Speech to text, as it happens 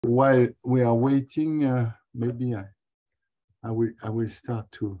While we are waiting, maybe I will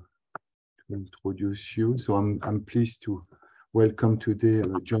start to introduce you. So I'm pleased to welcome today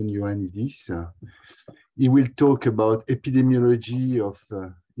John Ioannidis. He will talk about epidemiology of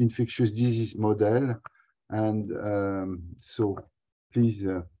infectious disease model, and so please,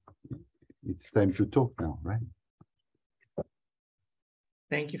 it's time to talk now, right?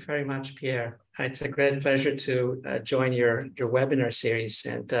 Thank you very much, Pierre. It's a great pleasure to join your webinar series,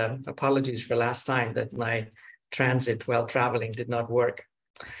 and apologies for last time that my transit while traveling did not work.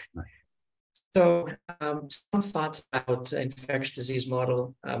 Right. So some thoughts about infectious disease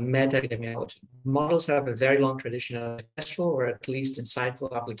model meta-epidemiology. Models have a very long tradition of successful or at least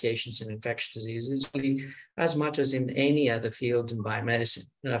insightful applications in infectious diseases, as much as in any other field in biomedicine.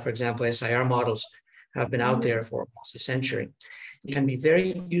 For example, SIR models have been out there for almost a century. It can be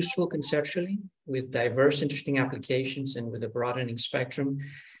very useful conceptually with diverse, interesting applications and with a broadening spectrum.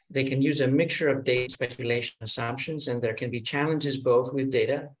 They can use a mixture of data, speculation, assumptions, and there can be challenges both with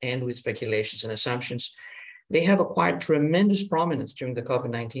data and with speculations and assumptions. They have acquired tremendous prominence during the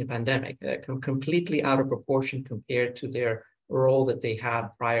COVID-19 pandemic, completely out of proportion compared to their role that they had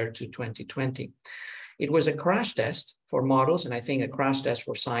prior to 2020. It was a crash test for models, and I think a crash test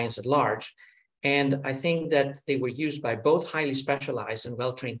for science at large. And I think that they were used by both highly specialized and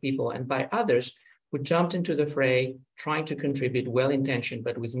well-trained people and by others who jumped into the fray, trying to contribute well-intentioned,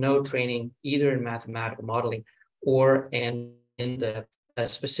 but with no training either in mathematical modeling or in the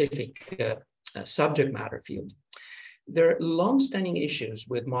specific subject matter field. There are long-standing issues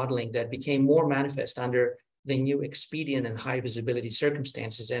with modeling that became more manifest under the new expedient and high visibility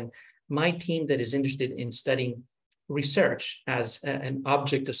circumstances. And my team that is interested in studying research as an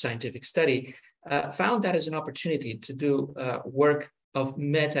object of scientific study found that as an opportunity to do work of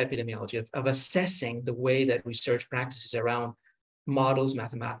meta-epidemiology, of assessing the way that research practices around models,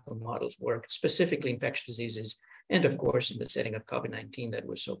 mathematical models work, specifically infectious diseases, and of course, in the setting of COVID-19 that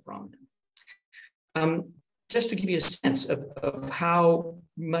was so prominent. Just to give you a sense of how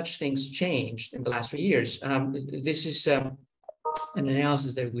much things changed in the last 3 years, this is an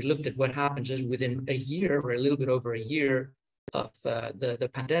analysis that we looked at what happened just within a year or a little bit over a year of the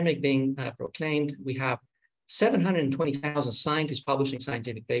pandemic being proclaimed. We have 720,000 scientists publishing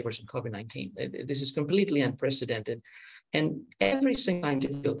scientific papers on COVID-19. This is completely unprecedented. And every single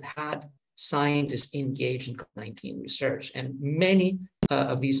scientific field had scientists engaged in COVID-19 research. And many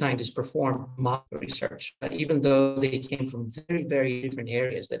of these scientists performed model research, even though they came from very, very different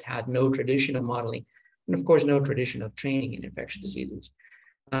areas that had no tradition of modeling, and of course, no tradition of training in infectious diseases.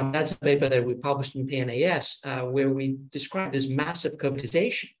 That's a paper that we published in PNAS, where we described this massive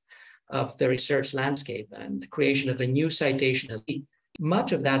covetization of the research landscape and the creation of a new citation elite,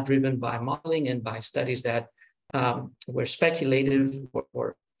 much of that driven by modeling and by studies that were speculative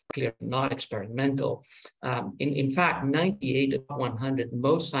or clearly not experimental. In fact, 98 of 100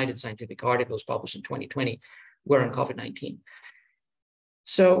 most cited scientific articles published in 2020 were on COVID-19.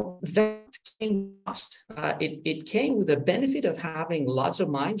 So that came fast. It came with the benefit of having lots of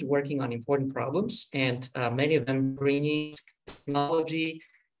minds working on important problems, and many of them bringing technology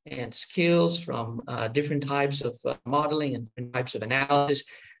and skills from different types of modeling and different types of analysis,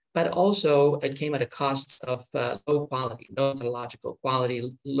 but also it came at a cost of low quality, no methodological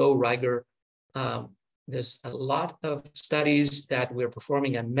quality, low rigor. There's a lot of studies that we're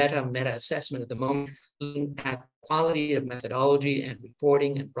performing a meta assessment at the moment, looking at quality of methodology and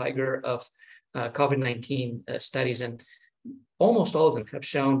reporting and rigor of COVID-19 studies. And almost all of them have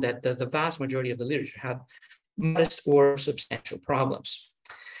shown that the vast majority of the literature had modest or substantial problems.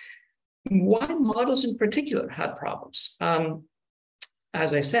 Why models in particular had problems?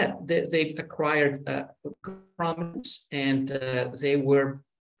 As I said, they acquired prominence, and they were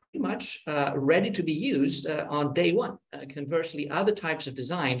pretty much ready to be used on day one. Conversely, other types of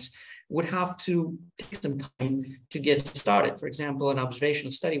designs would have to take some time to get started. For example, an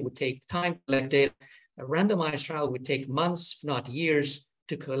observational study would take time to collect data. A randomized trial would take months, if not years,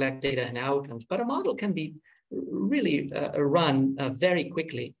 to collect data and outcomes. But a model can be really run very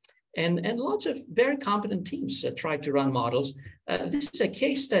quickly. And lots of very competent teams tried to run models. This is a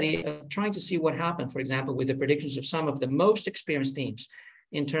case study of trying to see what happened, for example, with the predictions of some of the most experienced teams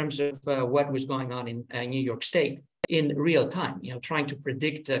in terms of what was going on in New York State in real time, trying to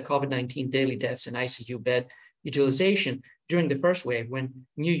predict COVID-19 daily deaths and ICU bed utilization during the first wave when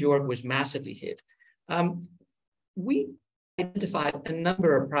New York was massively hit. We identified a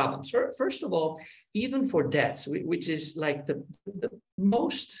number of problems. First of all, even for deaths, which is like the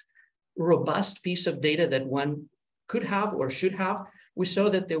most robust piece of data that one could have or should have, we saw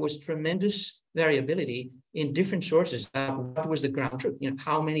that there was tremendous variability in different sources. What was the ground truth?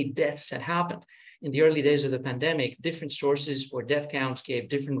 How many deaths had happened? In the early days of the pandemic, different sources for death counts gave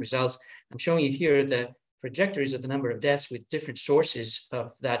different results. I'm showing you here the trajectories of the number of deaths with different sources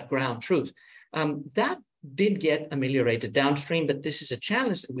of that ground truth. That did get ameliorated downstream, but this is a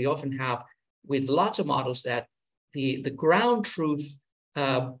challenge that we often have with lots of models, that the ground truth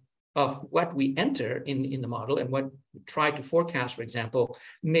of what we enter in the model and what we try to forecast, for example,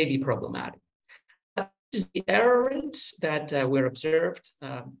 may be problematic. This is the error rates that were observed,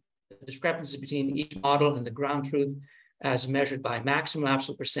 the discrepancy between each model and the ground truth as measured by maximum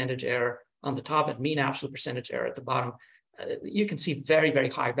absolute percentage error on the top and mean absolute percentage error at the bottom. You can see very, very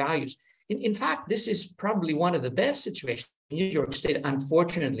high values. In fact, this is probably one of the best situations. New York State,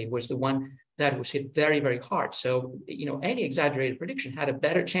 unfortunately, was the one that was hit very, very hard. So, any exaggerated prediction had a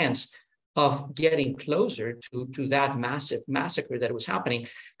better chance of getting closer to that massive massacre that was happening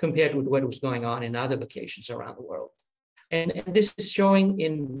compared with what was going on in other locations around the world. And this is showing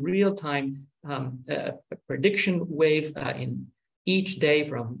in real time a prediction wave in each day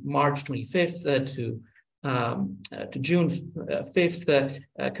from March 25th to June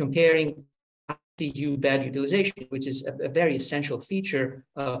 5th, comparing ICU bed utilization, which is a very essential feature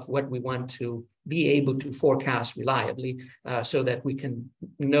of what we want to be able to forecast reliably, so that we can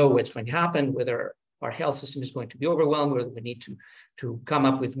know what's going to happen, whether our health system is going to be overwhelmed, whether we need to come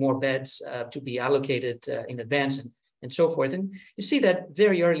up with more beds to be allocated in advance, and so forth. And you see that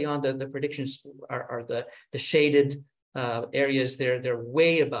very early on, the predictions are the shaded areas. They're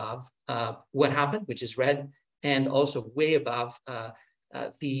way above what happened, which is red, and also way above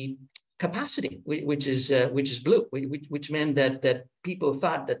the capacity, which is blue, which meant that people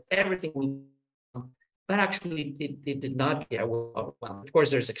thought that everything would, but actually it did not get well. Of course,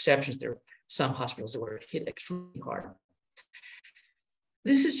 there's exceptions. There are some hospitals that were hit extremely hard.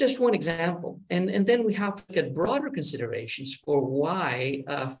 This is just one example. And then we have to look at broader considerations for why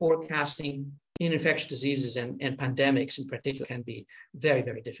forecasting in infectious diseases and pandemics in particular can be very,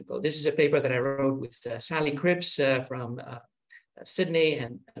 very difficult. This is a paper that I wrote with Sally Cripps from Sydney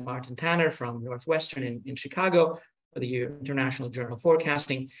and Martin Tanner from Northwestern in Chicago for the International Journal of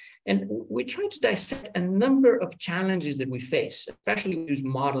Forecasting. And we tried to dissect a number of challenges that we face, especially when we use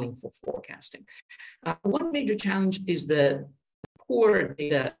modeling for forecasting. One major challenge is the poor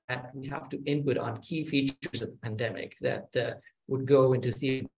data that we have to input on key features of the pandemic that would go into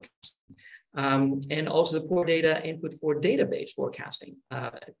theory. And also the poor data input for database forecasting.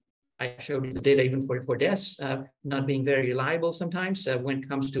 I showed you the data even for deaths not being very reliable sometimes. When it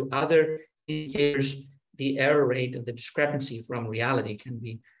comes to other indicators, the error rate and the discrepancy from reality can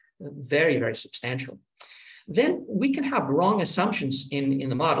be very, very substantial. Then we can have wrong assumptions in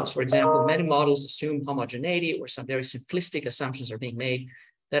the models. For example, many models assume homogeneity, or some very simplistic assumptions are being made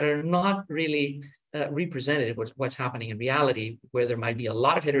that are not really representative of what's happening in reality, where there might be a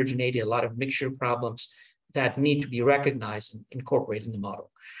lot of heterogeneity, a lot of mixture problems that need to be recognized and incorporated in the model.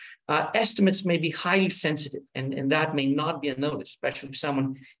 Estimates may be highly sensitive, and that may not be unnoticed, especially if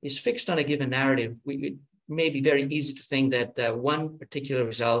someone is fixed on a given narrative. It may be very easy to think that one particular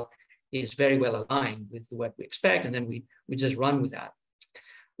result is very well aligned with what we expect, and then we just run with that.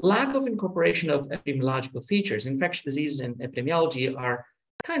 Lack of incorporation of epidemiological features. Infectious diseases and epidemiology are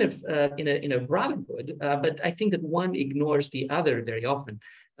kind of in a brotherhood, but I think that one ignores the other very often.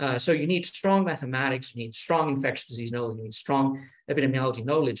 So you need strong mathematics, you need strong infectious disease knowledge, you need strong epidemiology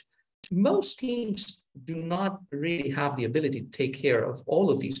knowledge. Most teams do not really have the ability to take care of all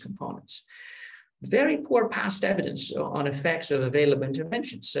of these components. Very poor past evidence on effects of available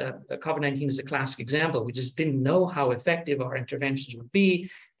interventions. COVID-19 is a classic example. We just didn't know how effective our interventions would be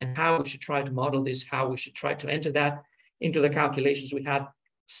and how we should try to model this, how we should try to enter that into the calculations. We had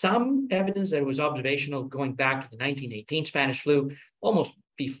some evidence that was observational going back to the 1918 Spanish flu, almost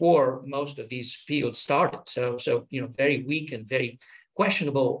before most of these fields started. So very weak and very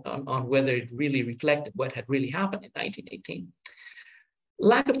questionable on whether it really reflected what had really happened in 1918.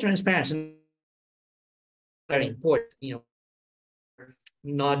 Lack of transparency, very important,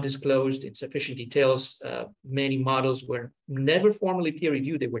 not disclosed in sufficient details. Many models were never formally peer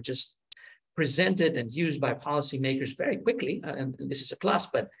reviewed. They were just presented and used by policymakers very quickly, and this is a plus,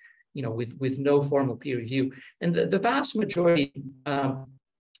 but with no formal peer review. And the vast majority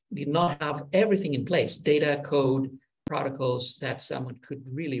did not have everything in place, data, code, protocols that someone could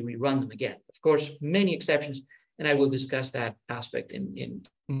really rerun them again. Of course, many exceptions, and I will discuss that aspect in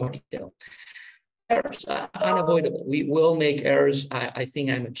more detail. Errors, unavoidable. We will make errors. I think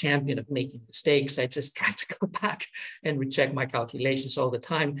I'm a champion of making mistakes. I just try to go back and recheck my calculations all the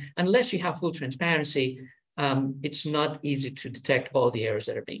time. Unless you have full transparency, it's not easy to detect all the errors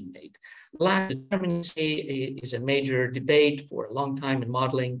that are being made. Lack of determinacy is a major debate for a long time in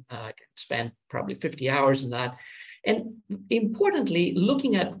modeling. I can spend probably 50 hours on that. And importantly,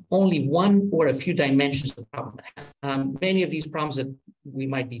 looking at only one or a few dimensions of the problem. Many of these problems that we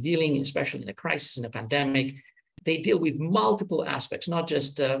might be dealing, especially in a crisis, in a pandemic, they deal with multiple aspects, not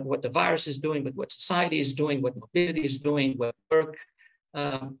just what the virus is doing, but what society is doing, what mobility is doing, what work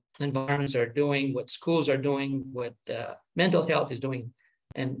environments are doing, what schools are doing, what mental health is doing,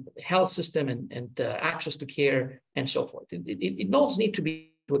 and health system and access to care, and so forth. It all needs to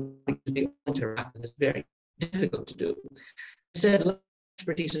be interact, and it's very difficult to do. I said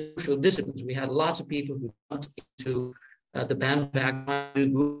expertise in social disciplines. We had lots of people who went into the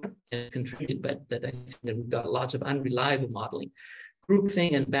bandwagon group and contributed, but I think that we've got lots of unreliable modeling.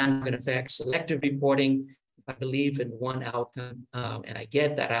 Groupthink and bandwagon effects, selective reporting. If I believe in one outcome and I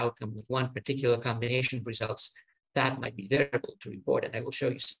get that outcome with one particular combination of results, that might be variable to report. And I will show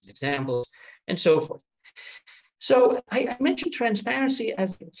you some examples and so forth. So I mentioned transparency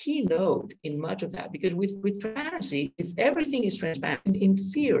as a key node in much of that, because with transparency, if everything is transparent, in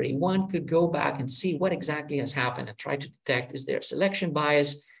theory, one could go back and see what exactly has happened and try to detect, is there selection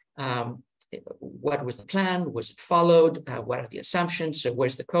bias? What was the plan? Was it followed? What are the assumptions? So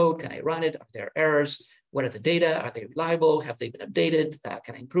where's the code? Can I run it? Are there errors? What are the data? Are they reliable? Have they been updated?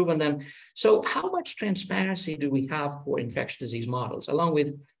 Can I improve on them? So how much transparency do we have for infectious disease models? Along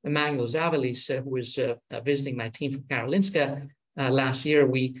with Emmanuel Zavalis, who was visiting my team from Karolinska last year,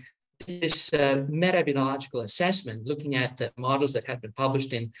 we did this meta-epidemiological assessment looking at the models that had been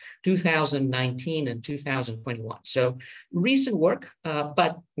published in 2019 and 2021. So recent work,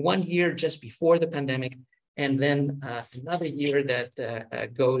 but 1 year just before the pandemic, and then another year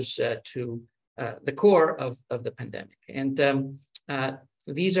that goes to the core of the pandemic. And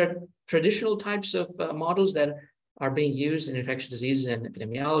these are traditional types of models that are being used in infectious diseases and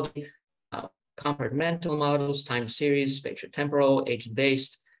epidemiology, compartmental models, time series, spatiotemporal,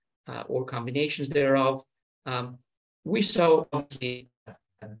 agent-based, or combinations thereof. We saw obviously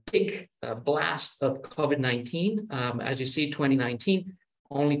a big blast of COVID-19. As you see, 2019,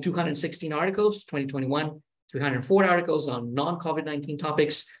 only 216 articles, 2021, 304 articles on non-COVID-19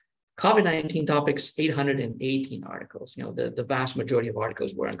 topics. COVID-19 topics, 818 articles. You know, the vast majority of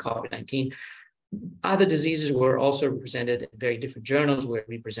articles were on COVID-19. Other diseases were also represented in very different journals, were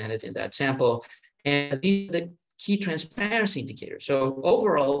represented in that sample. And these are the key transparency indicators. So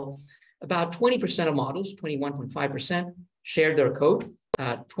overall, about 20% of models, 21.5%, shared their code,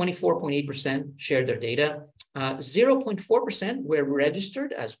 24.8% shared their data, 0.4% were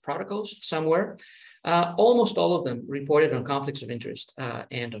registered as protocols somewhere. Almost all of them reported on conflicts of interest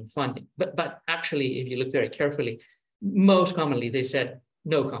and on funding. But actually, if you look very carefully, most commonly they said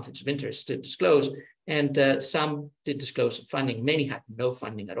no conflicts of interest to disclose, and some did disclose funding. Many had no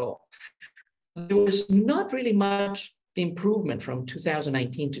funding at all. There was not really much improvement from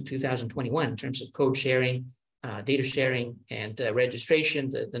 2019 to 2021 in terms of code sharing, data sharing, and registration.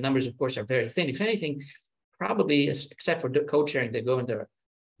 The numbers, of course, are very thin. If anything, probably, except for code sharing, they go in the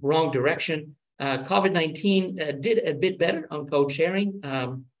wrong direction. COVID-19 did a bit better on code sharing,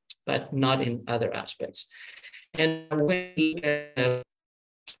 but not in other aspects. And when we look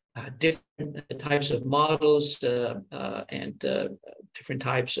at different types of models and different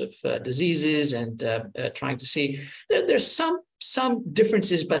types of diseases, and trying to see, there's some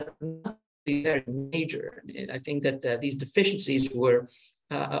differences, but not very major. And I think that these deficiencies were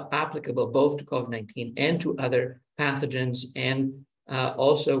applicable both to COVID-19 and to other pathogens, and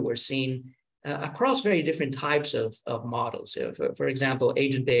also were seen across very different types of models. So for example,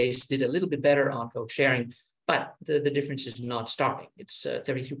 agent-based did a little bit better on code sharing, but the difference is not starting. It's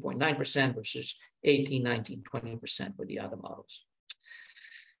 33.9% versus 18, 19, 20% for the other models.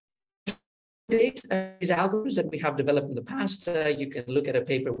 These algorithms that we have developed in the past, you can look at a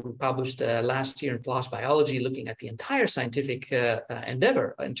paper we published last year in PLOS Biology, looking at the entire scientific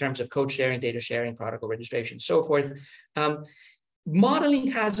endeavor in terms of code sharing, data sharing, protocol registration, so forth.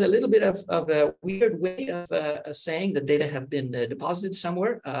 Modeling has a little bit of a weird way of saying that data have been deposited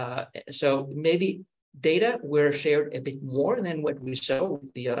somewhere. So maybe data were shared a bit more than what we saw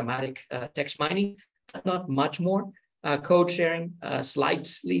with the automatic text mining, not much more. Code sharing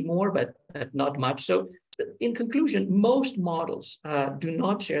slightly more, but not much. So in conclusion, most models do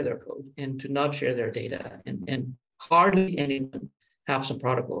not share their code and do not share their data, and hardly any of them have some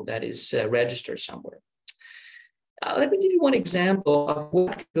protocol that is registered somewhere. Let me give you one example of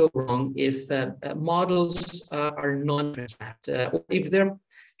what could go wrong if models are non-transparent, or if they're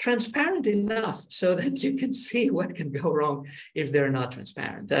transparent enough so that you can see what can go wrong if they're not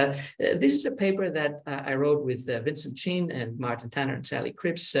transparent. This is a paper that I wrote with Vincent Chin and Martin Tanner and Sally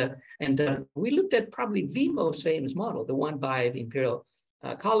Cripps, and we looked at probably the most famous model, the one by the Imperial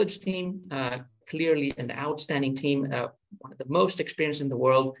College team, clearly an outstanding team, one of the most experienced in the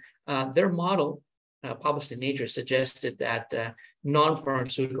world. Their model, published in Nature, suggested that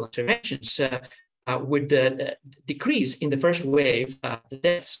non-pharmaceutical interventions would decrease in the first wave the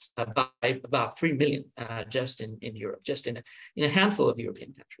deaths by about 3 million just in Europe, just in a handful of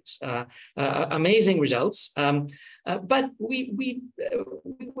European countries. Amazing results, but we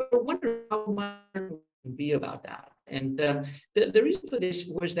were wondering how much would be about that. And the reason for this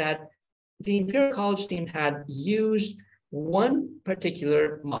was that the Imperial College team had used one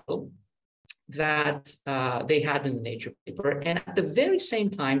particular model that they had in the Nature paper. And at the very same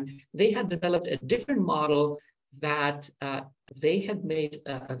time, they had developed a different model that they had made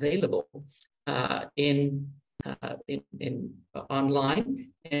available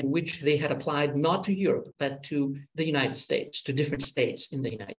online, and which they had applied not to Europe, but to the United States, to different states in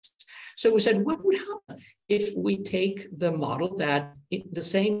the United States. So we said, what would happen if we take the model that the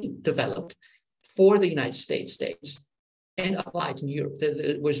same developed for the United States and apply it in Europe?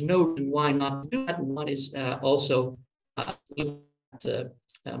 There was no reason why not do that. One is also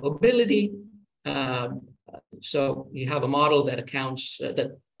mobility. So you have a model that accounts,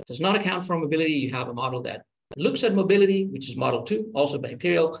 that does not account for mobility. You have a model that looks at mobility, which is model 2, also by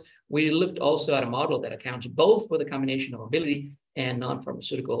Imperial. We looked also at a model that accounts both for the combination of mobility and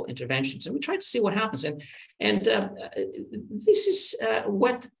non-pharmaceutical interventions. And we tried to see what happens. And this is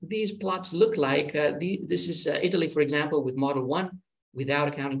what these plots look like. This is Italy, for example, with model 1, without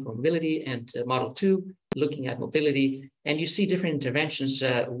accounting for mobility, and model 2, looking at mobility. And you see different interventions,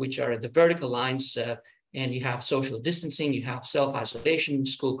 which are the vertical lines. And you have social distancing, you have self-isolation,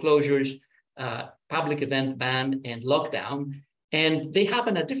 school closures, public event ban, and lockdown. And they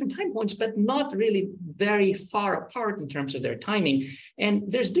happen at different time points, but not really very far apart in terms of their timing. And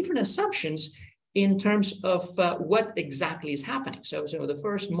there's different assumptions in terms of what exactly is happening. So the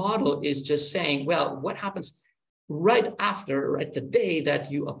first model is just saying, well, what happens right after, right, the day that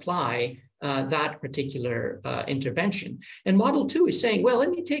you apply that particular intervention. And model 2 is saying, well, let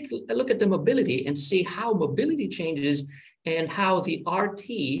me take a look at the mobility and see how mobility changes and how the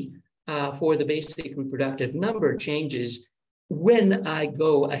RT for the basic reproductive number changes when I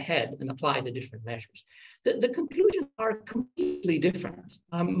go ahead and apply the different measures. The conclusions are completely different.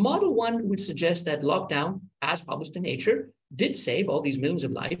 Model 1 would suggest that lockdown, as published in Nature, did save all these millions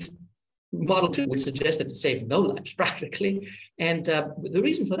of lives. Model 2 would suggest that it saved no lives practically. And the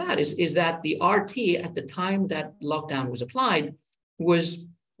reason for that is that the RT at the time that lockdown was applied was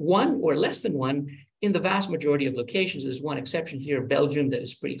 1 or less than 1 in the vast majority of locations. There's one exception here, Belgium, that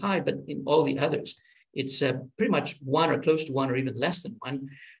is pretty high, but in all the others, it's pretty much 1 or close to 1 or even less than 1.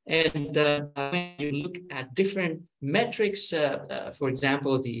 And when you look at different metrics, for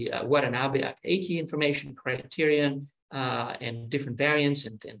example, the Watanabe-Akiki information criterion, and different variants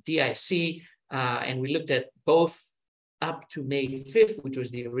and DIC, and we looked at both up to May 5th, which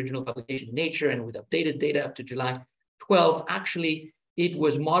was the original publication in Nature, and with updated data up to July 12th. Actually, it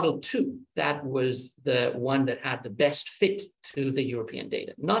was model 2 that was the one that had the best fit to the European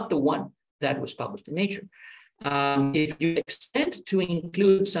data, not the one that was published in Nature. If you extend to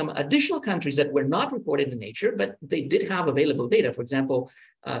include some additional countries that were not reported in Nature, but they did have available data, for example,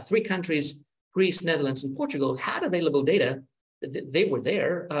 3 countries, Greece, Netherlands, and Portugal, had available data. They were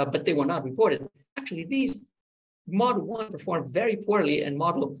there, but they were not reported. Actually, these model 1 performed very poorly, and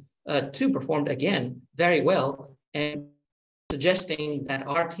model 2 performed again very well, and suggesting that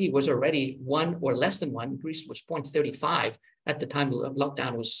RT was already 1 or less than 1. Greece was 0.35 at the time the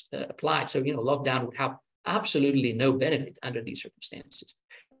lockdown was applied. So, lockdown would have absolutely no benefit under these circumstances.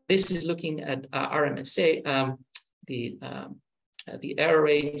 This is looking at RMSA, the error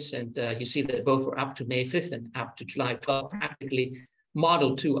rates, and you see that both were up to May 5th and up to July 12th. Practically,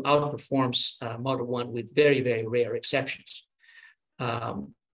 model 2 outperforms model 1 with very, very rare exceptions.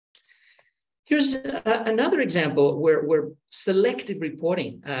 Here's another example where selective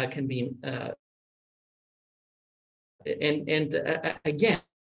reporting can be, again,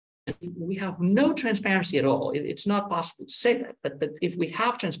 we have no transparency at all. It's not possible to say that, but if we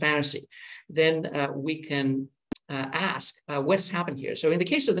have transparency, then we can ask what's happened here. So in the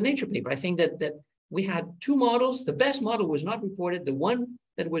case of the Nature paper, I think that we had 2 models. The best model was not reported. The one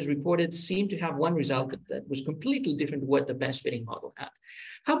that was reported seemed to have one result that was completely different to what the best fitting model had.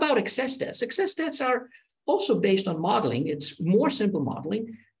 How about excess deaths? Excess deaths are also based on modeling. It's more simple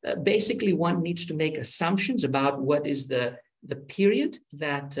modeling. Basically, one needs to make assumptions about what is the period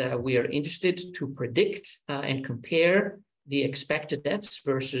that we are interested to predict and compare the expected deaths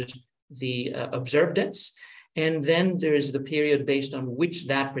versus the observed deaths. And then there's the period based on which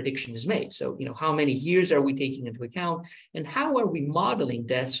that prediction is made. So, how many years are we taking into account, and how are we modeling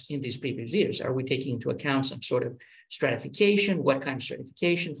deaths in these previous years? Are we taking into account some sort of stratification? What kind of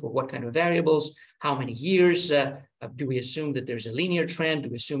stratification for what kind of variables? How many years? Do we assume that there's a linear trend? Do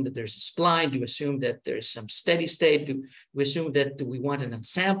we assume that there's a spline? Do we assume that there's some steady state? Do we assume that we want an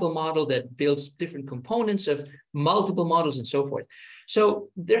ensemble model that builds different components of multiple models and so forth? So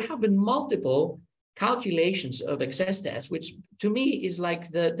there have been multiple calculations of excess deaths, which to me is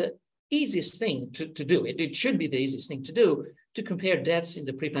like the easiest thing to do. It should be the easiest thing to do, to compare deaths in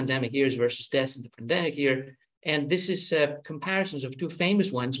the pre-pandemic years versus deaths in the pandemic year. And this is comparisons of two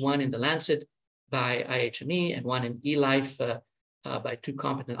famous ones, one in The Lancet by IMB and one in eLife by two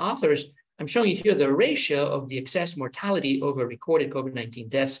competent authors. I'm showing you here the ratio of the excess mortality over recorded COVID-19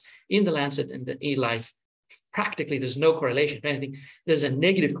 deaths in The Lancet and the eLife. Practically, there's no correlation. If anything, there's a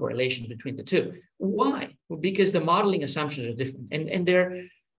negative correlation between the two. Why? Well, because the modeling assumptions are different, and they're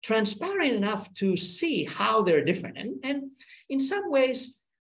transparent enough to see how they're different. And in some ways,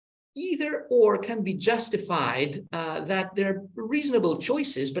 either or can be justified, that they're reasonable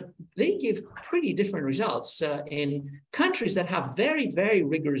choices, but they give pretty different results in countries that have very, very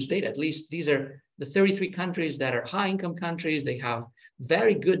rigorous data. At least these are the 33 countries that are high-income countries. They have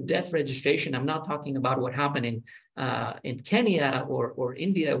very good death registration. I'm not talking about what happened in Kenya or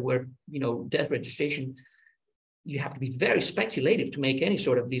India, where death registration, you have to be very speculative to make any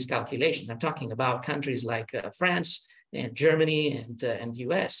sort of these calculations. I'm talking about countries like France and Germany and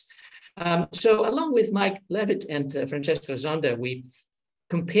US. So along with Mike Levitt and Francesco Zonda, we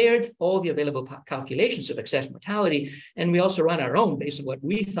compared all the available calculations of excess mortality, and we also ran our own based on what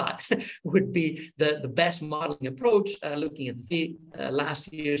we thought would be the best modeling approach, looking at the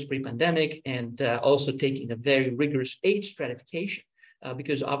last year's pre-pandemic, and also taking a very rigorous age stratification,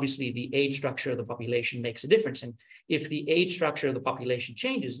 because obviously the age structure of the population makes a difference. And if the age structure of the population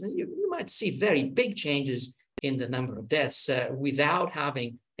changes, then you might see very big changes in the number of deaths without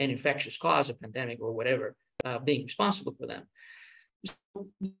having an infectious cause, a pandemic or whatever, being responsible for them. So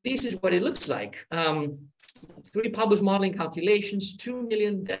this is what it looks like. 3 published modeling calculations, 2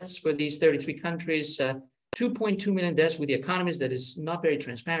 million deaths for these 33 countries, 2.2 million deaths with the economies. That is not very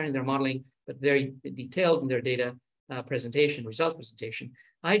transparent in their modeling, but very detailed in their data presentation, results presentation.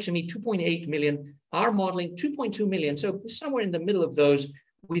 IMB 2.8 million, our modeling 2.2 million. So somewhere in the middle of those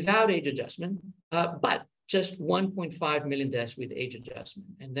without age adjustment, but just 1.5 million deaths with age adjustment.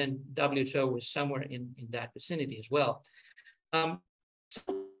 And then WHO was somewhere in that vicinity as well. Some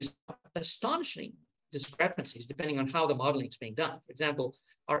astonishing discrepancies depending on how the modeling is being done. For example,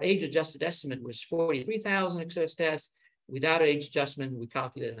 our age-adjusted estimate was 43,000 excess deaths. Without age adjustment, we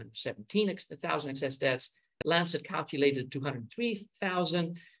calculated 117,000 excess deaths. Lancet calculated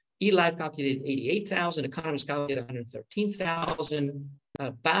 203,000. eLife calculated 88,000. Economists calculated 113,000.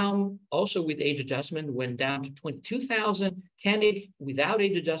 Baum, also with age adjustment, went down to 22,000. Koenig, without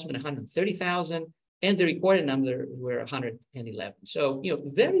age adjustment, 130,000. And the recorded number were 111. So,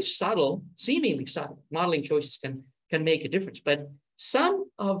 very subtle, seemingly subtle modeling choices can make a difference. But some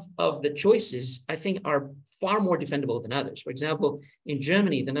of the choices, I think, are far more defendable than others. For example, in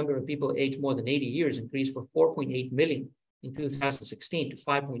Germany, the number of people aged more than 80 years increased from 4.8 million in 2016 to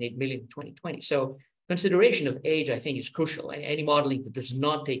 5.8 million in 2020. So consideration of age, I think, is crucial. Any modeling that does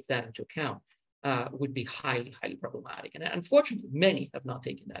not take that into account would be highly, highly problematic. And unfortunately, many have not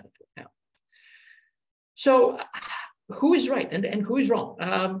taken that into account. So who is right and who is wrong?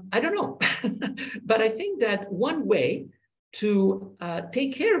 I don't know. But I think that one way to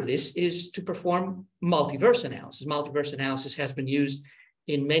take care of this is to perform multiverse analysis. Multiverse analysis has been used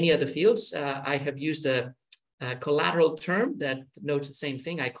in many other fields. I have used a collateral term that notes the same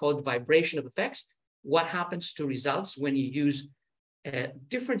thing. I call it vibration of effects. What happens to results when you use a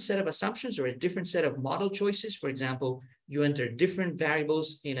different set of assumptions or a different set of model choices? For example, you enter different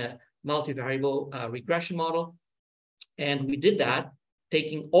variables in a multivariable regression model. And we did that,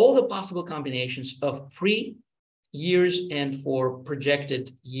 taking all the possible combinations of pre-years and for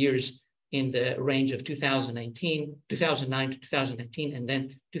projected years in the range of 2009 to 2019, and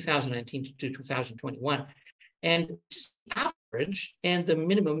then 2019 to 2021. And this is average and the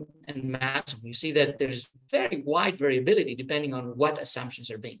minimum and maximum. You see that there's very wide variability depending on what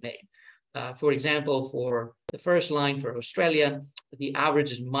assumptions are being made. For example, for the first line for Australia, the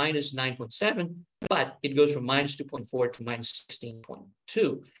average is minus 9.7, but it goes from minus 2.4 to minus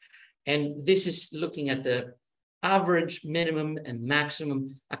 16.2. And this is looking at the average, minimum, and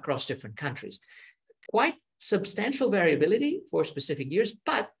maximum across different countries. Quite substantial variability for specific years,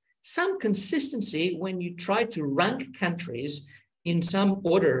 but some consistency when you try to rank countries in some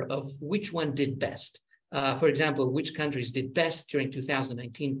order of which one did best. For example, which countries did best during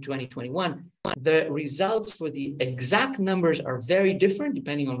 2019-2021. The results for the exact numbers are very different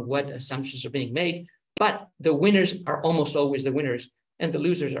depending on what assumptions are being made, but the winners are almost always the winners and the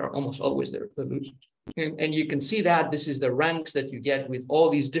losers are almost always the losers. And you can see that this is the ranks that you get with all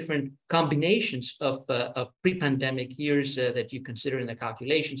these different combinations of pre-pandemic years that you consider in the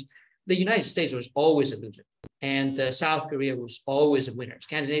calculations. The United States was always a loser, and South Korea was always a winner.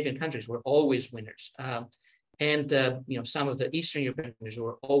 Scandinavian countries were always winners, and some of the Eastern European countries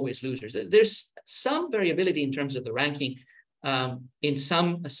were always losers. There's some variability in terms of the ranking in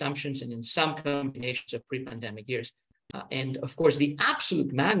some assumptions and in some combinations of pre-pandemic years. And of course, the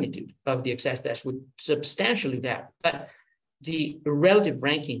absolute magnitude of the excess deaths would substantially vary, but the relative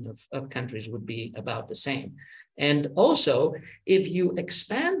ranking of countries would be about the same. And also, if you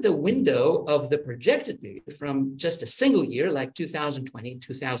expand the window of the projected period from just a single year, like 2020,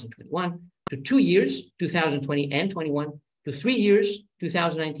 2021, to 2 years, 2020 and 21, to 3 years,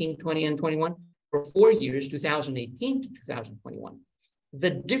 2019, 20, and 21, or 4 years, 2018 to 2021, the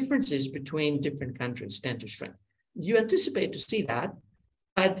differences between different countries tend to shrink. You anticipate to see that,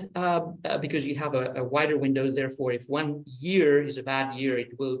 but because you have a wider window, therefore, if 1 year is a bad year,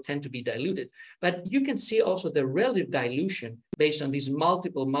 it will tend to be diluted. But you can see also the relative dilution based on these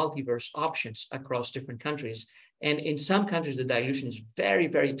multiple multiverse options across different countries. And in some countries, the dilution is very,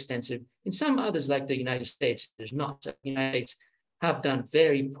 very extensive. In some others, like the United States, there's not. The United States have done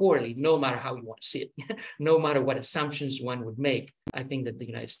very poorly, no matter how you want to see it, no matter what assumptions one would make. I think that the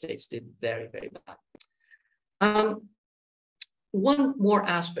United States did very, very bad. One more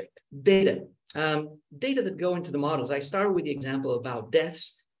aspect, data. Data that go into the models. I started with the example about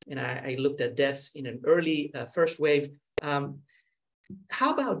deaths, and I looked at deaths in an early first wave.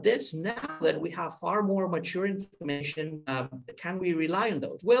 How about deaths now that we have far more mature information? Can we rely on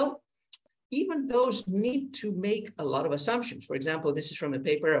those? Well, even those need to make a lot of assumptions. For example, this is from a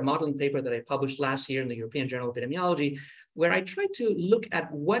paper, a modeling paper that I published last year in the European Journal of Epidemiology, where I tried to look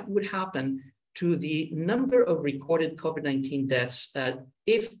at what would happen to the number of recorded COVID-19 deaths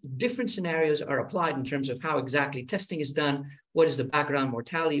if different scenarios are applied in terms of how exactly testing is done, what is the background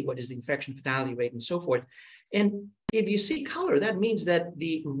mortality, what is the infection fatality rate, and so forth. And if you see color, that means that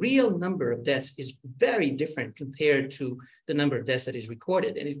the real number of deaths is very different compared to the number of deaths that is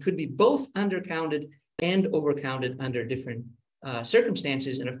recorded. And it could be both undercounted and overcounted under different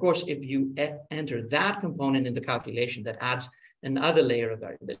circumstances. And of course, if you enter that component in the calculation, that adds another layer of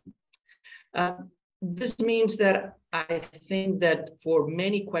variability. This means that I think that for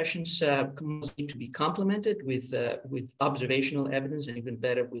many questions, models need to be complemented with observational evidence, and even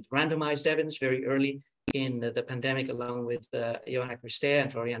better with randomized evidence. Very early in the pandemic, along with Ioannidis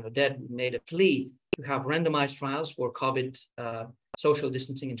and Florian Oded, we made a plea to have randomized trials for COVID social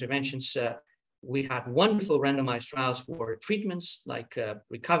distancing interventions. We had wonderful randomized trials for treatments like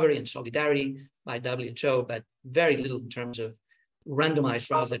recovery and solidarity by WHO, but very little in terms of randomized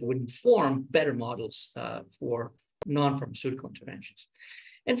trials that would inform better models for non-pharmaceutical interventions.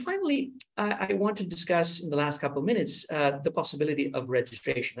 And finally, I want to discuss in the last couple of minutes the possibility of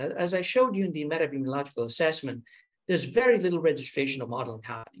registration. As I showed you in the meta-epidemiological assessment, there's very little registration of modeling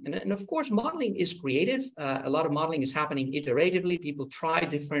happening. And of course, modeling is creative. A lot of modeling is happening iteratively. People try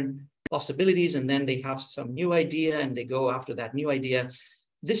different possibilities, and then they have some new idea, and they go after that new idea.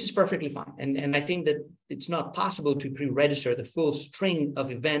 This is perfectly fine. And I think that it's not possible to pre-register the full string of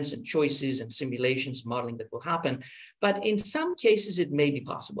events and choices and simulations modeling that will happen. But in some cases, it may be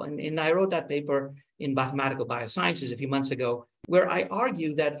possible. And I wrote that paper in Mathematical Biosciences a few months ago, where I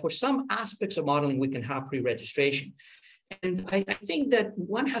argue that for some aspects of modeling, we can have pre-registration. And I think that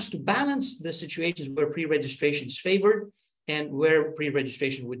one has to balance the situations where pre-registration is favored and where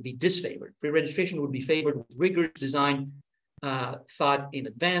pre-registration would be disfavored. Pre-registration would be favored with rigorous design thought in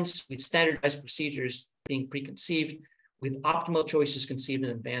advance, with standardized procedures being preconceived, with optimal choices conceived in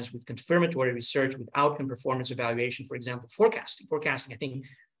advance, with confirmatory research, with outcome performance evaluation, for example, forecasting. Forecasting, I think,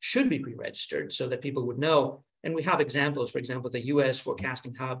 should be pre-registered so that people would know. And we have examples, for example, the US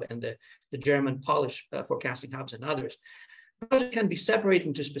forecasting hub and the German, Polish forecasting hubs and others. Those can be separated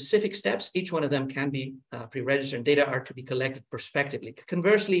into specific steps. Each one of them can be pre-registered, and data are to be collected prospectively.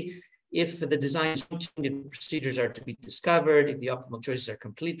 Conversely, if the design procedures are to be discovered, if the optimal choices are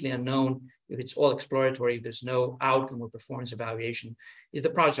completely unknown, if it's all exploratory, if there's no outcome or performance evaluation, if the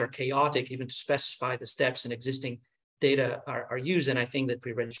projects are chaotic, even to specify the steps in existing data are used, and I think that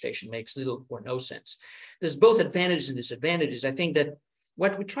pre-registration makes little or no sense. There's both advantages and disadvantages. I think that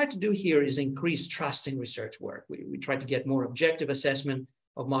what we try to do here is increase trust in research work. We try to get more objective assessment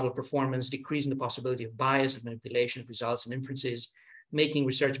of model performance, decreasing the possibility of bias and manipulation of results and inferences, making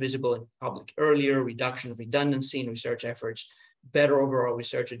research visible in public earlier, reduction of redundancy in research efforts, better overall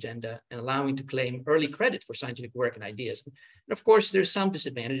research agenda, and allowing to claim early credit for scientific work and ideas. And of course, there's some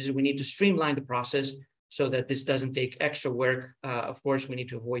disadvantages. We need to streamline the process so that this doesn't take extra work. Of course, we need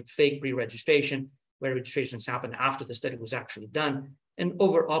to avoid fake pre-registration, where registrations happen after the study was actually done, and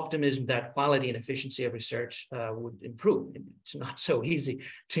over-optimism that quality and efficiency of research would improve. It's not so easy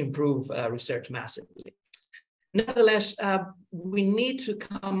to improve research massively. Nevertheless, we need to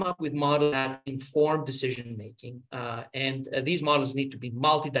come up with models that inform decision-making, and these models need to be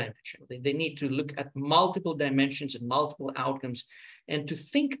multidimensional. They need to look at multiple dimensions and multiple outcomes, and to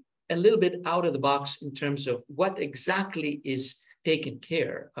think a little bit out of the box in terms of what exactly is taken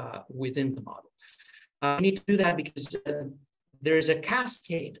care within the model. We need to do that because there's a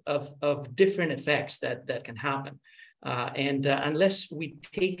cascade of different effects that can happen. And unless we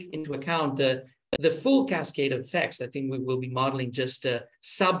take into account the full cascade of effects, I think we will be modeling just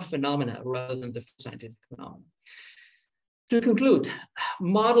sub-phenomena rather than the scientific phenomena. To conclude,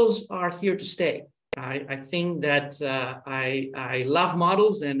 models are here to stay. I think that I love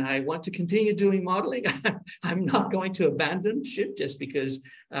models and I want to continue doing modeling. I'm not going to abandon ship just because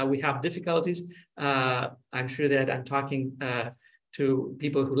we have difficulties. I'm sure that I'm talking to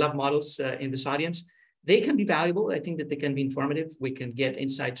people who love models in this audience. They can be valuable. I think that they can be informative. We can get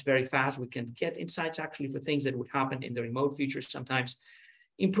insights very fast. We can get insights actually for things that would happen in the remote future sometimes.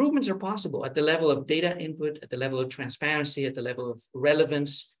 Improvements are possible at the level of data input, at the level of transparency, at the level of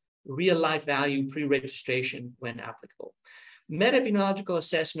relevance, real life value, pre-registration when applicable. Meta-epidemiological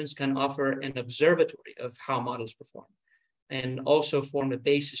assessments can offer an observatory of how models perform and also form a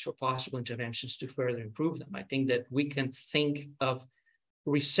basis for possible interventions to further improve them. I think that we can think of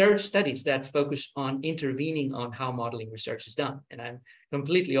research studies that focus on intervening on how modeling research is done. And I'm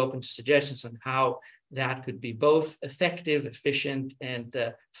completely open to suggestions on how that could be both effective, efficient, and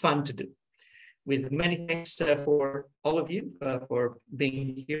fun to do. With many thanks for all of you for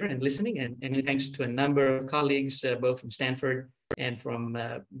being here and listening, and many thanks to a number of colleagues, both from Stanford and from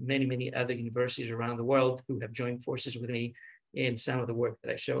many, many other universities around the world who have joined forces with me in some of the work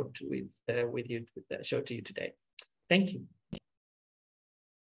that I showed to you today. Thank you.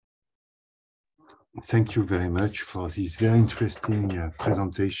 Thank you very much for this very interesting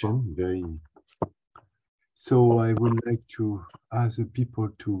presentation. So I would like to ask the people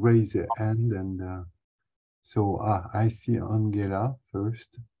to raise their hand, and I see Angela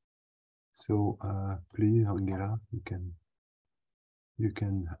first. So please, Angela, you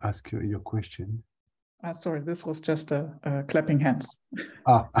can ask your question. Sorry, this was just a clapping hands.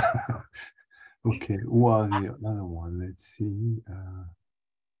 Okay. Who are the other one? Let's see.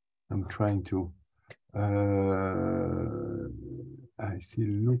 I'm trying to. I see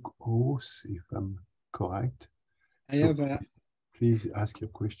Luke Ose, if I'm correct. Please ask your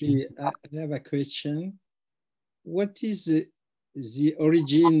question. I have a question. What is the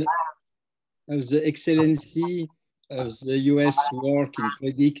origin of the excellency of the US work in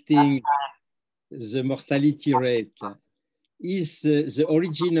predicting the mortality rate? Is the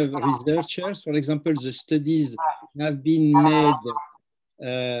origin of researchers, for example, the studies have been made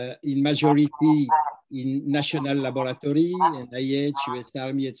in majority in national laboratory, NIH, US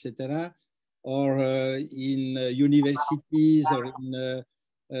Army, etc., or in universities or in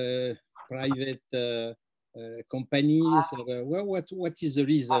private companies? What is the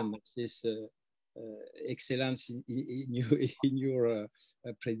reason of this excellence in your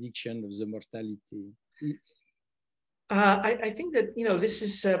prediction of the mortality? I think that, this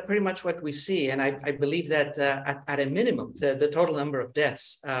is pretty much what we see. And I believe that at a minimum, the total number of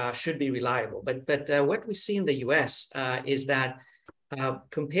deaths should be reliable. But what we see in the US is that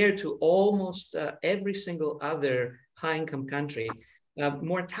compared to almost every single other high-income country,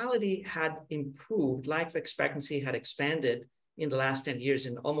 mortality had improved, life expectancy had expanded in the last 10 years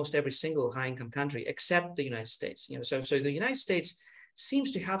in almost every single high-income country, except the United States. So the United States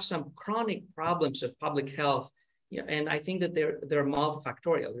seems to have some chronic problems of public health. And I think that they're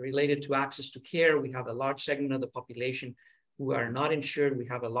multifactorial, related to access to care. We have a large segment of the population who are not insured. We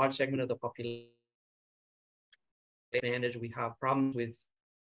have a large segment of the population advantage. We have problems with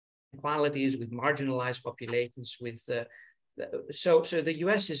inequalities, with marginalized populations. So the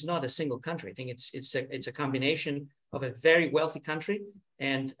U.S. is not a single country. I think it's a combination of a very wealthy country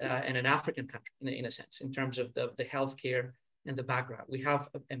and an African country in a sense, in terms of the healthcare and the background. We have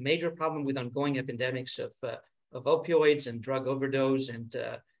a major problem with ongoing epidemics of of opioids and drug overdose and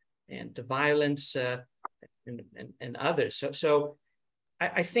violence and others. So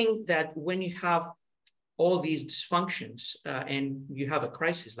I think that when you have all these dysfunctions and you have a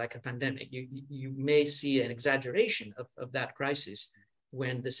crisis like a pandemic, you may see an exaggeration of that crisis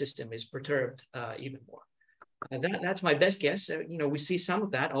when the system is perturbed even more. That's my best guess. We see some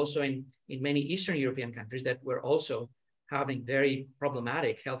of that also in many Eastern European countries that were also having very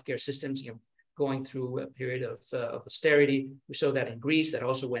problematic healthcare systems, going through a period of austerity. We saw that in Greece, that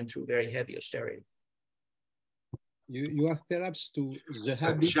also went through very heavy austerity. You have perhaps to the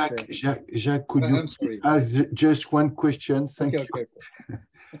habits. Jacques, could you ask just one question? Thank you.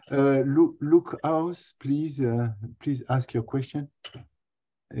 Okay. Luke House, please ask your question.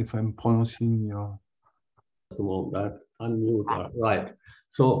 If I'm pronouncing your... Unmute, right.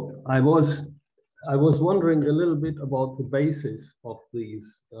 So I was wondering a little bit about the basis of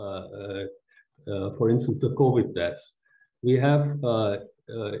these, for instance, the COVID deaths. We have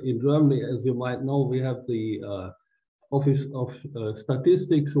in Germany, as you might know, we have the Office of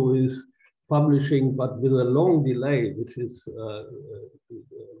Statistics, who is publishing, but with a long delay, which is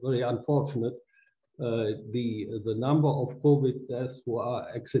very unfortunate, the number of COVID deaths who are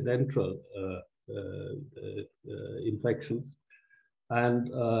accidental infections. And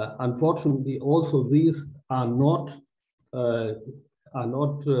unfortunately, also these are not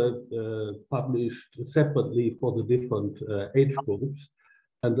published separately for the different age groups.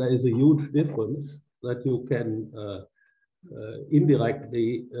 And there is a huge difference that you can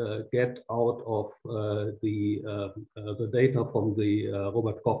indirectly get out of the data from the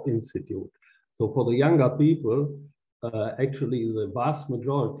Robert Koch Institute. So for the younger people, actually the vast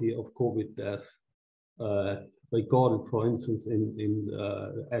majority of COVID deaths recorded, for instance,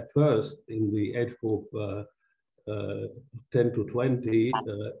 at first in the age group 10 to 20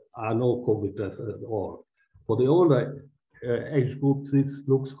 are no COVID deaths at all. For the older age groups, this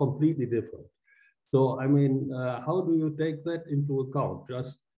looks completely different. So, I mean, how do you take that into account?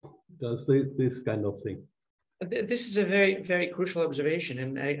 Just this kind of thing? This is a very, very crucial observation,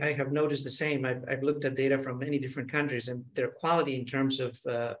 and I have noticed the same. I've looked at data from many different countries, and their quality in terms of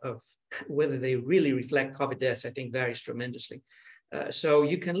whether they really reflect COVID deaths, I think, varies tremendously. So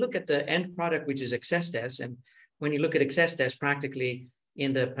you can look at the end product, which is excess deaths, and when you look at excess deaths, practically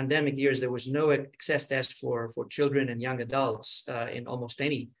in the pandemic years, there was no excess deaths for children and young adults in almost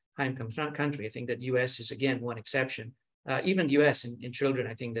any high-income country. I think that US is, again, one exception. Even the US in children,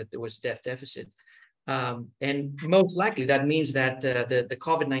 I think that there was a death deficit. And most likely that means that the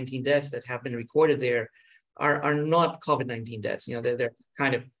COVID-19 deaths that have been recorded there are not COVID-19 deaths. They're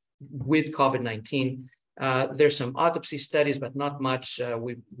kind of with COVID-19. There's some autopsy studies, but not much.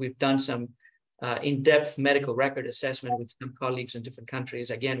 We've done some in-depth medical record assessment with some colleagues in different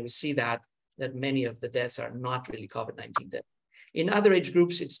countries. Again, we see that many of the deaths are not really COVID-19 deaths. In other age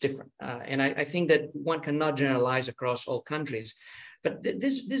groups, it's different. And I think that one cannot generalize across all countries. But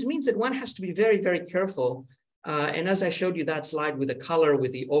this means that one has to be very, very careful. And as I showed you that slide with the color,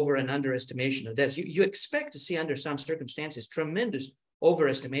 with the over and underestimation of deaths, you expect to see under some circumstances tremendous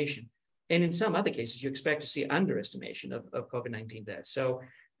overestimation. And in some other cases, you expect to see underestimation of COVID-19 deaths. So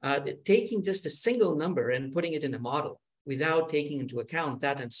taking just a single number and putting it in a model without taking into account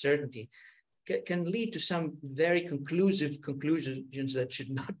that uncertainty can lead to some very conclusive conclusions that should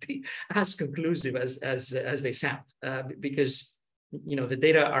not be as conclusive as they sound, because the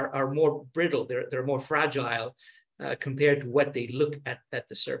data are more brittle, they're more fragile compared to what they look at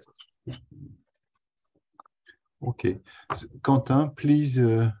the surface. Okay, so, Quentin, please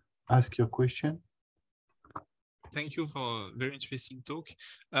ask your question. Thank you for a very interesting talk.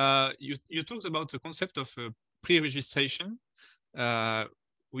 You talked about the concept of pre-registration,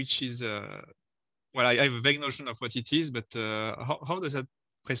 which is, well, I have a vague notion of what it is, but how does that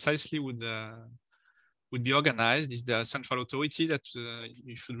precisely would be organized? Is there a central authority that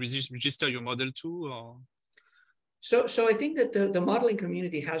you should register your model to? Or? So I think that the modeling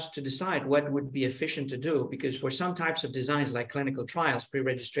community has to decide what would be efficient to do, because for some types of designs like clinical trials,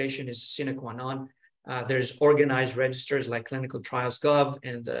 pre-registration is sine qua non. There's organized registers like ClinicalTrials.gov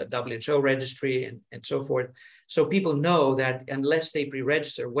and the WHO registry and so forth. So people know that unless they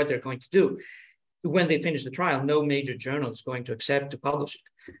pre-register what they're going to do, when they finish the trial, no major journal is going to accept to publish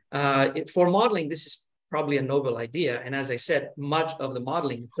it. For modeling, this is probably a novel idea. And as I said, much of the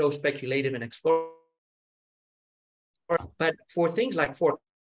modeling is so speculative and exploratory. But for things like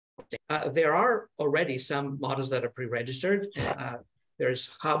there are already some models that are pre-registered. There's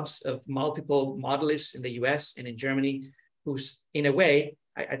hubs of multiple modelists in the US and in Germany, who's, in a way,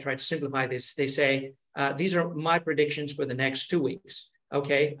 I try to simplify this. They say, these are my predictions for the next 2 weeks.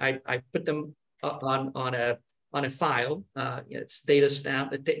 Okay, I put them on on a file. It's date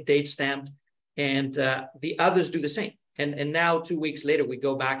stamped, and the others do the same. And now 2 weeks later, we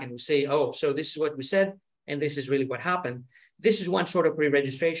go back and we say, oh, so this is what we said, and this is really what happened. This is one sort of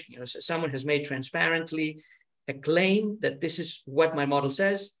pre-registration. So someone has made transparently a claim that this is what my model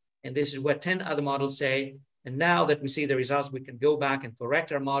says, and this is what 10 other models say. And now that we see the results, we can go back and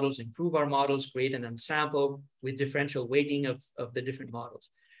correct our models, improve our models, create an ensemble with differential weighting of the different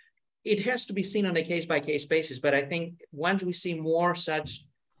models. It has to be seen on a case-by-case basis, but I think once we see more such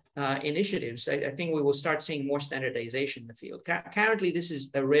initiatives, I think we will start seeing more standardization in the field. Currently, this is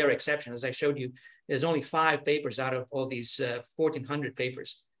a rare exception. As I showed you, there's only 5 papers out of all these 1,400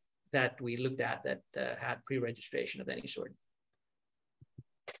 papers that we looked at that had pre-registration of any sort.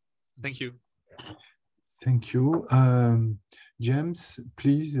 Thank you. Thank you. James,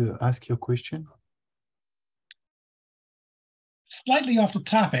 please ask your question. Slightly off the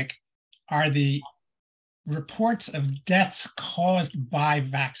topic, are the reports of deaths caused by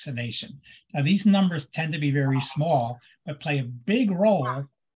vaccination? Now, these numbers tend to be very small, but play a big role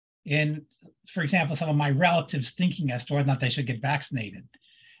in, for example, some of my relatives thinking as to whether or not they should get vaccinated.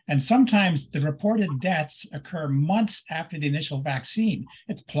 And sometimes the reported deaths occur months after the initial vaccine.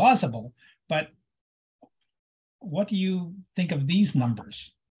 It's plausible, but what do you think of these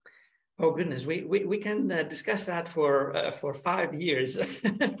numbers? Oh goodness, we can discuss that for 5 years,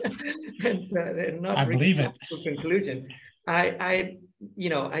 and not I believe it. To conclusion. I'm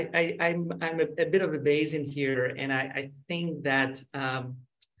a bit of a Bayesian here, and I think that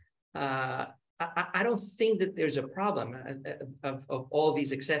I don't think that there's a problem of all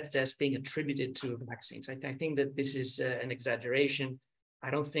these excess deaths being attributed to vaccines. I think that this is an exaggeration. I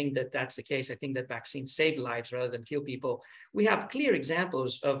don't think that that's the case. I think that vaccines save lives rather than kill people. We have clear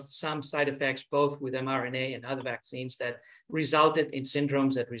examples of some side effects, both with mRNA and other vaccines, that resulted in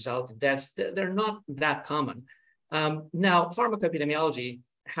syndromes that result in deaths. They're not that common. Now, pharmacoepidemiology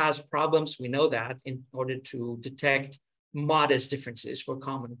has problems. We know that in order to detect modest differences for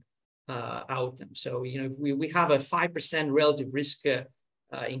common outcomes. So, if we have a 5% relative risk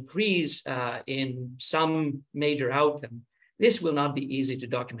increase in some major outcome, this will not be easy to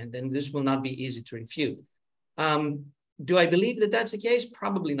document, and this will not be easy to refute. Do I believe that that's the case?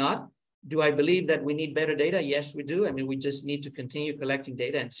 Probably not. Do I believe that we need better data? Yes, we do. I mean, we just need to continue collecting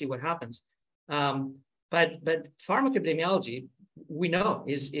data and see what happens. But pharmacoepidemiology, we know,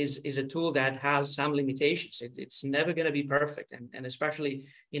 is a tool that has some limitations. It's never going to be perfect, and especially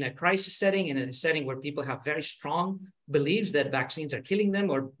in a crisis setting and in a setting where people have very strong beliefs that vaccines are killing them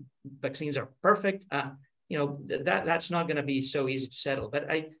or vaccines are perfect. That's not going to be so easy to settle. But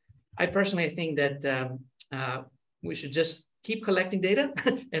I personally think that we should just keep collecting data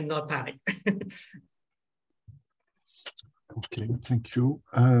and not panic. Okay, thank you.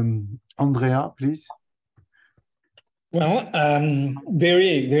 Andrea, please. Well,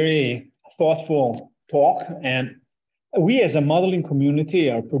 very, very thoughtful talk. And we as a modeling community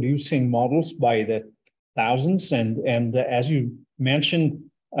are producing models by the thousands. And as you mentioned,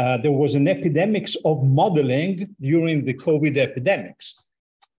 there was an epidemic of modeling during the COVID epidemics.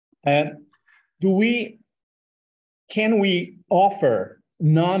 Can we offer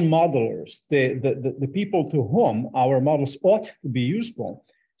non-modelers, the people to whom our models ought to be useful,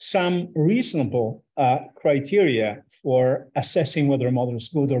 some reasonable criteria for assessing whether a model is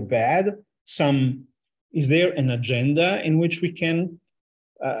good or bad? Is there an agenda in which we can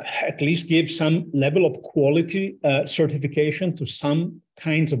at least give some level of quality certification to some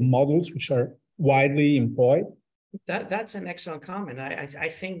kinds of models which are widely employed? That's an excellent comment. I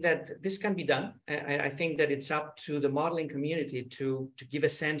think that this can be done. I think that it's up to the modeling community to give a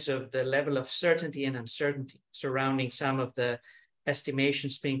sense of the level of certainty and uncertainty surrounding some of the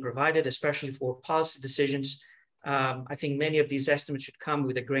estimations being provided, especially for policy decisions. I think many of these estimates should come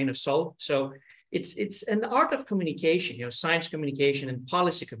with a grain of salt. So it's an art of communication, science communication and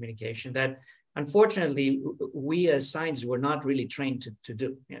policy communication that unfortunately we as scientists were not really trained to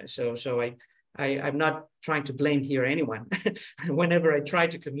do. So I'm not trying to blame here anyone. Whenever I try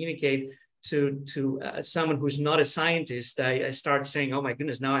to communicate to someone who's not a scientist, I start saying, oh my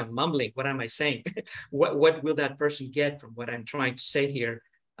goodness, now I'm mumbling. What am I saying? What will that person get from what I'm trying to say here?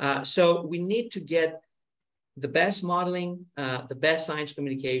 So we need to get the best modeling, the best science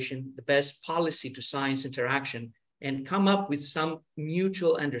communication, the best policy to science interaction, and come up with some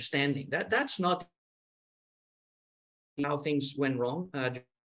mutual understanding. That's not how things went wrong. I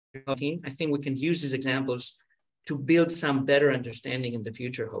think we can use these examples to build some better understanding in the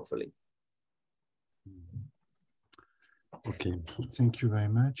future, hopefully. Okay, thank you very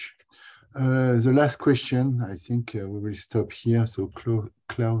much. The last question, I think we will stop here. So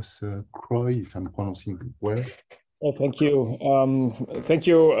Klaus Croy, if I'm pronouncing it well. Oh, thank you. Thank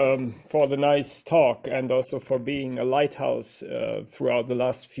you for the nice talk and also for being a lighthouse throughout the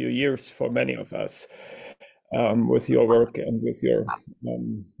last few years for many of us with your work and with your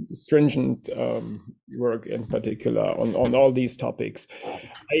stringent work in particular on all these topics.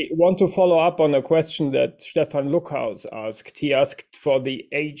 I want to follow up on a question that Stefan Luckhaus asked. He asked for the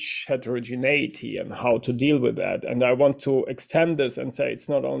age heterogeneity and how to deal with that. And I want to extend this and say it's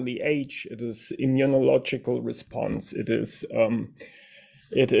not only age, it is immunological response. It is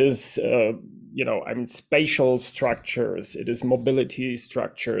spatial structures, it is mobility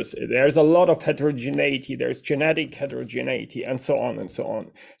structures. There's a lot of heterogeneity, there's genetic heterogeneity, and so on and so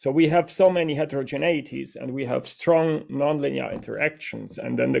on. So we have so many heterogeneities and we have strong nonlinear interactions.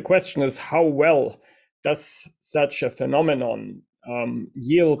 And then the question is, how well does such a phenomenon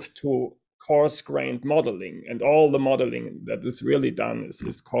yield to coarse-grained modeling? And all the modeling that is really done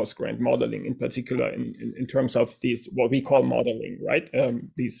is coarse-grained modeling, in particular in terms of these, what we call modeling, right?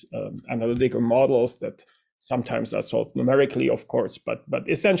 These analytical models that sometimes are solved numerically, of course, but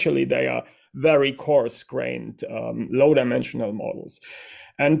essentially they are very coarse-grained, low-dimensional models.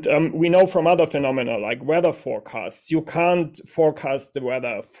 And we know from other phenomena like weather forecasts, you can't forecast the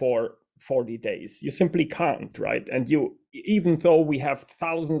weather for 40 days. You simply can't, right? And even though we have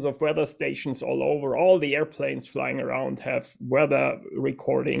thousands of weather stations all over, all the airplanes flying around have weather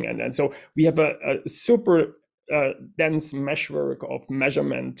recording. And so we have a super dense meshwork of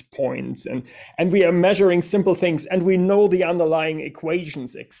measurement points. And we are measuring simple things. And we know the underlying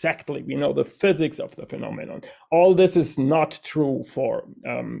equations exactly. We know the physics of the phenomenon. All this is not true for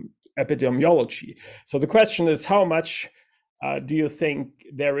epidemiology. So the question is, how much do you think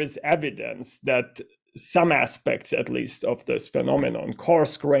there is evidence that some aspects, at least, of this phenomenon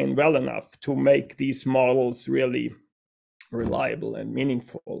coarse-grain well enough to make these models really reliable and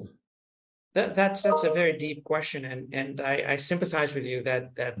meaningful? That's a very deep question, and I sympathize with you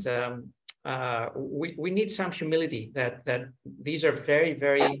that we need some humility that these are very,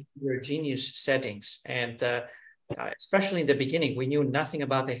 very heterogeneous settings, and especially in the beginning, we knew nothing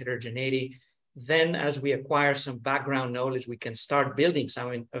about the heterogeneity. Then as we acquire some background knowledge, we can start building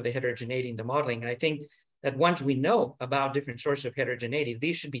some of the heterogeneity in the modeling. And I think that once we know about different sources of heterogeneity,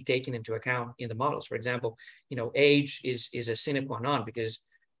 these should be taken into account in the models. For example, age is a sine qua non because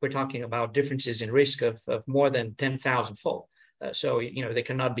we're talking about differences in risk of more than 10,000 fold. So they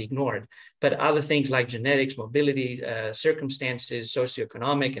cannot be ignored. But other things like genetics, mobility, circumstances,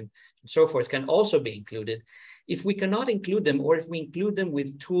 socioeconomic, and so forth can also be included. If we cannot include them, or if we include them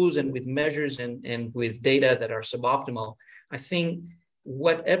with tools and with measures and with data that are suboptimal, I think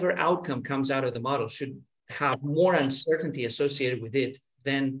whatever outcome comes out of the model should have more uncertainty associated with it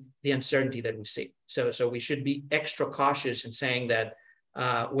than the uncertainty that we see. So we should be extra cautious in saying that,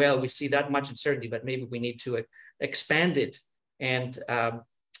 well, we see that much uncertainty, but maybe we need to expand it and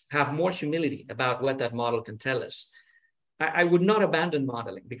have more humility about what that model can tell us. I would not abandon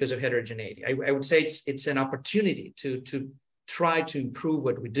modeling because of heterogeneity. I would say it's an opportunity to try to improve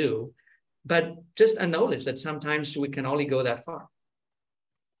what we do, but just acknowledge that sometimes we can only go that far.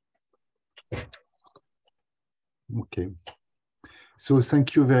 Okay. So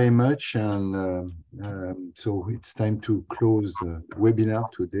thank you very much. And so it's time to close the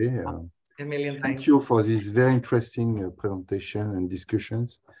webinar today. A million thanks. Thank you for this very interesting presentation and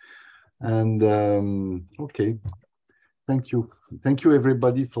discussions. And okay. Thank you. Thank you,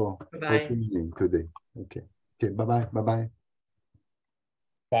 everybody, for tuning in today. Okay. Okay. Bye-bye. Bye-bye.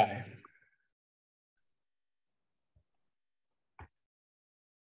 Bye.